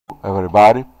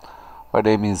Everybody, my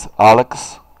name is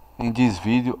Alex. In this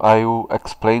video I will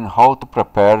explain how to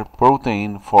prepare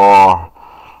protein for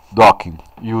docking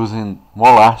using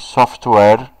MolAr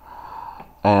software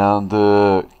and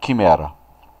Chimera.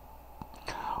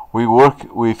 We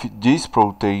work with this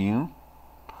protein.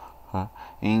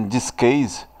 In this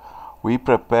case we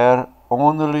prepare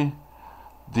only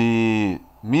the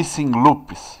missing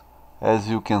loops. As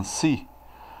you can see,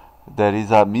 there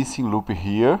is a missing loop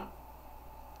here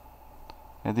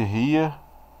and here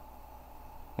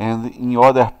and in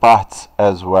other parts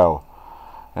as well,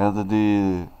 and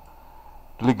the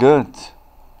ligand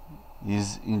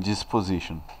is in this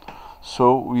position,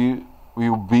 so we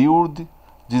will build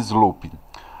this looping.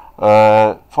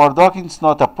 For docking it's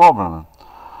not a problem,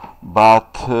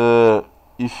 but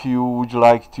if you would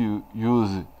like to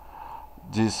use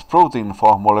this protein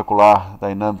for molecular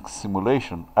dynamic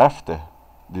simulation after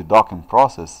the docking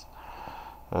process,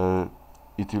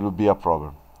 it will be a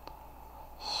problem.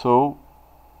 So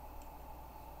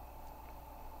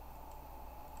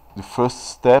the first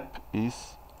step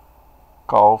is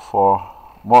call for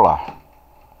MolAr.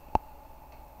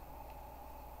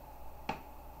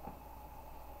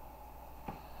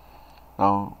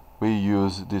 Now we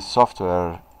use the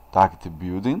software target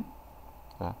building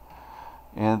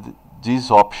and this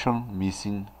option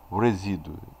missing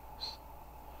residues.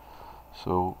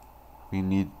 So we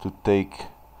need to take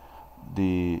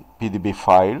the PDB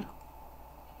file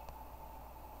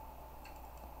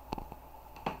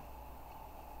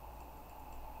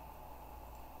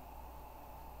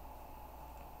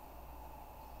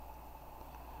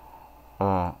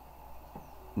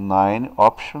nine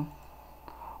option.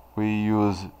 We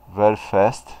use very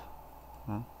fast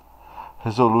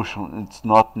resolution. It's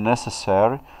not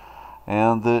necessary,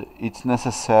 and it's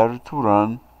necessary to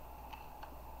run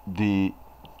the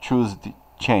choose the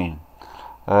chain.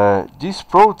 This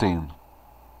protein,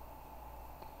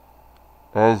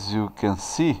 as you can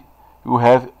see, you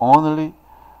have only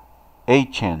a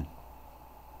chain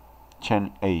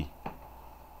A.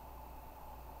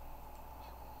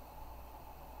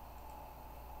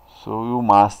 So you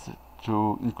must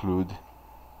to include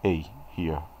A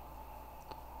here.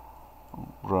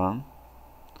 Run.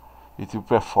 It will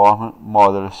perform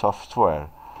MolAr software.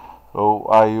 So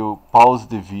I will pause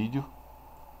the video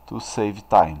to save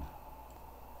time.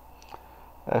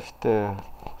 After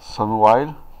some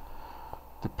while,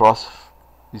 the process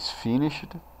is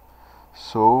finished,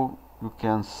 so you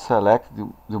can select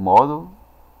the model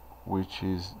which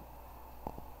is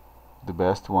the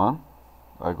best one.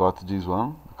 I got this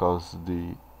one because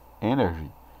the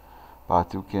energy,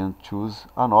 but you can choose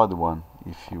another one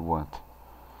if you want.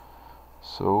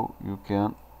 So you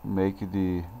can make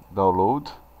the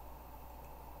download.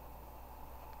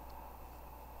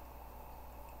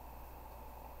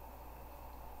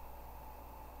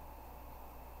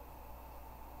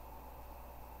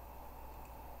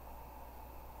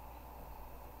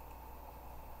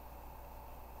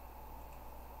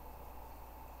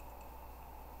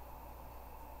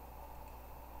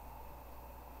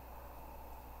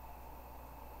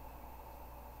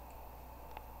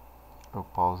 Eu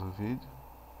pauso o vídeo.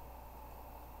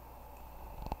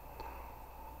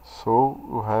 So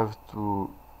you have to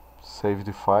save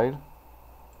the file.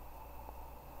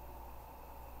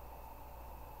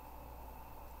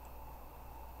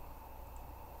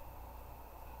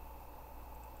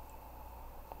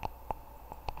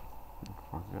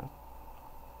 Forget.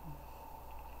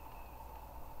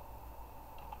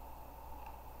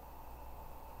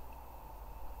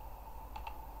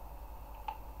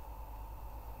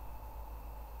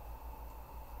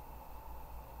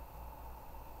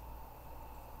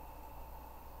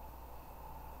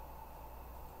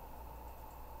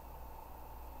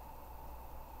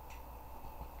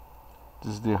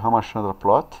 This is the Ramachandra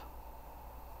plot.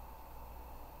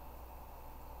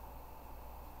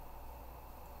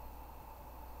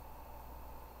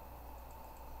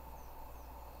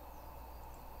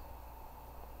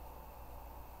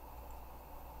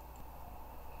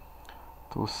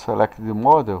 To select the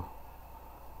model,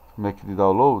 to make the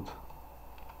download,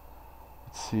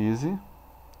 it's easy.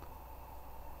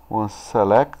 Once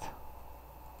select,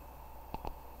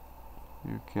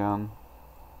 you can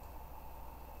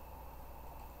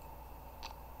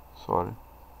sorry.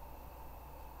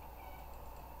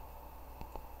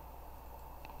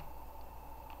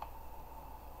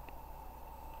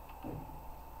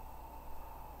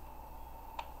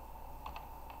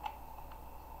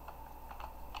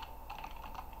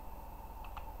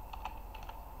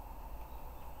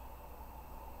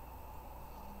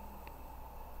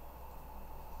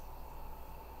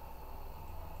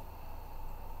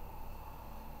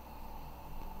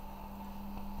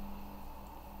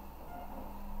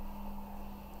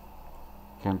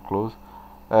 can close.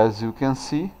 As you can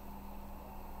see,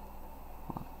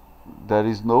 there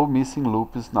is no missing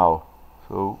loops now.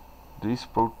 So this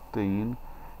protein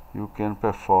you can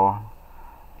perform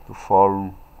to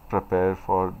follow, prepare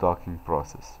for docking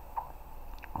process.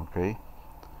 Okay.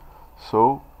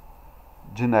 So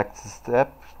the next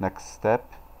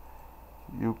step,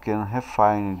 you can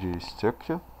refine the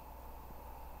structure.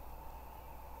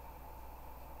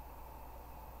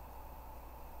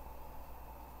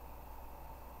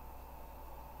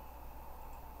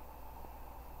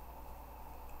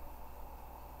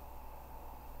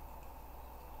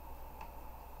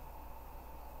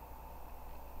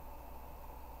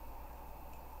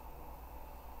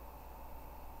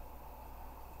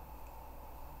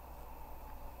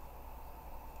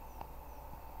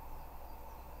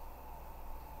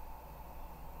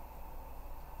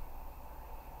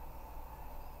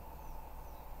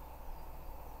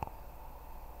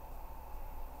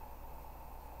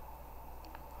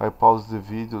 I pause the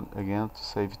video again to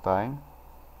save time.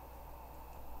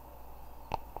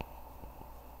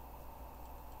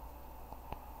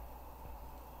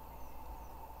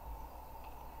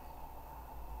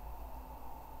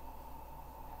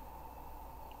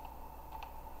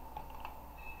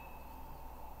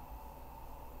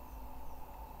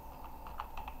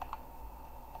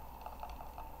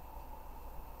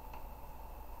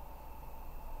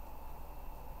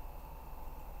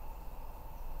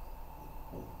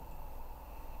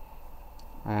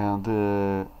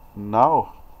 And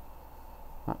now,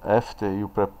 after you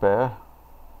prepare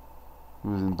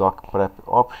using doc prep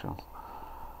options,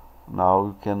 now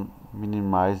you can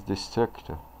minimize the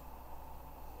structure.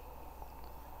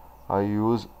 I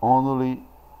use only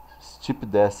strip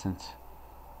descent.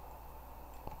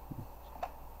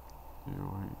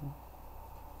 You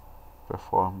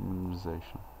perform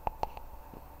minimization.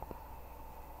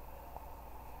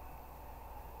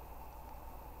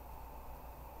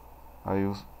 I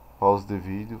use pause the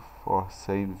video for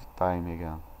save time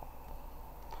again.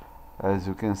 As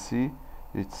you can see,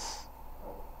 it's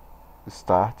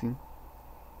starting.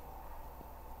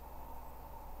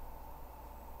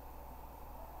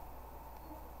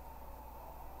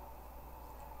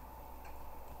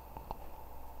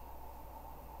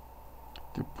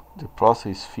 The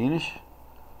process is finished.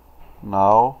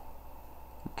 Now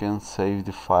you can save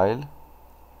the file.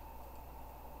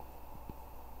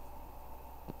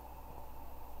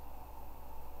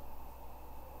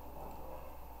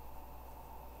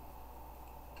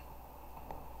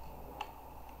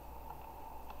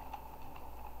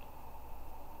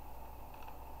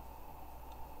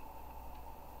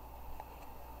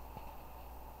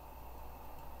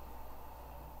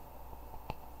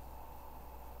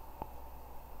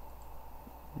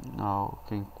 Now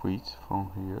you can quit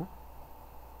from here.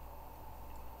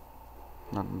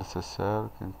 Not necessary,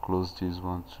 you can close this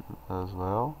one too as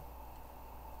well.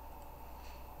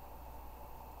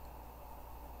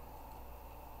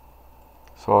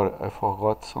 Sorry, I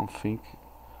forgot something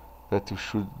that you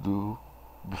should do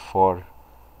before.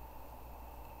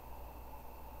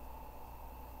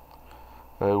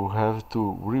 I will have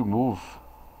to remove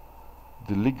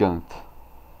the ligand.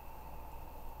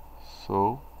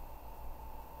 So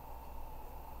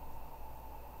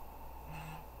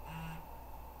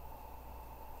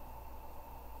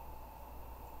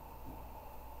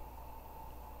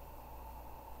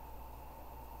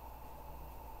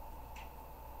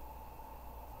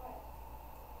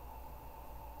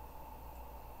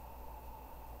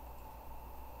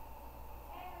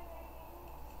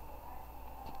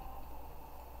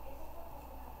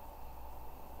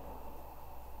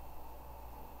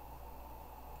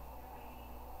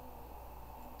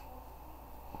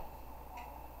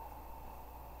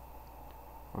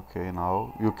okay,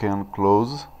 now you can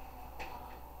close.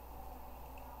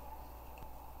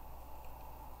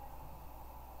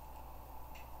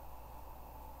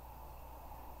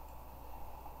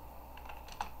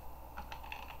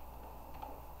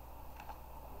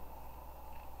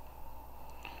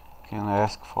 You can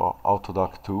ask for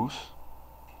Autodoc tools.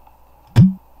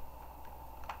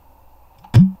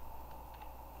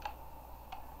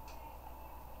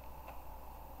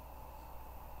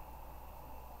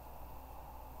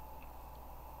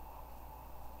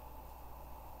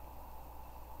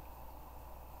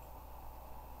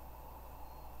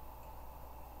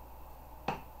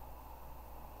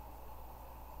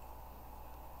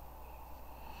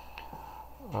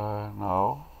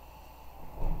 Now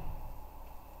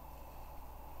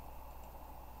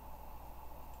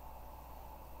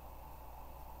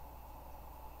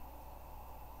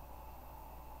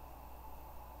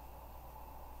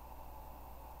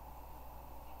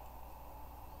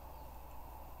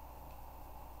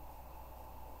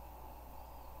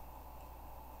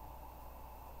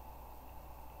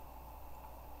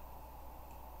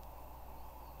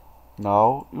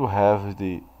Now you have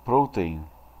the protein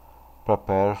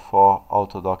prepared for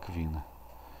Autodoc Vina.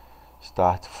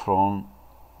 Start from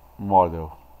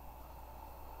model.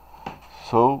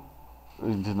 So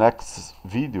in the next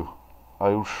video I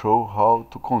will show how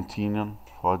to continue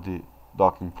for the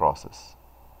docking process.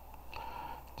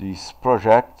 This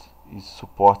project is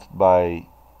supported by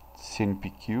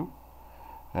CNPq,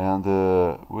 and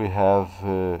we have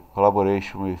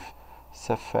collaboration with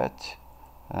Cefet,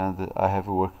 and I have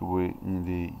worked in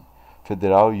the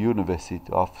Federal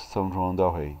University of São João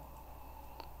del Rei.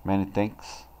 Many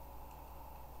thanks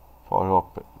for your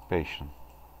patience.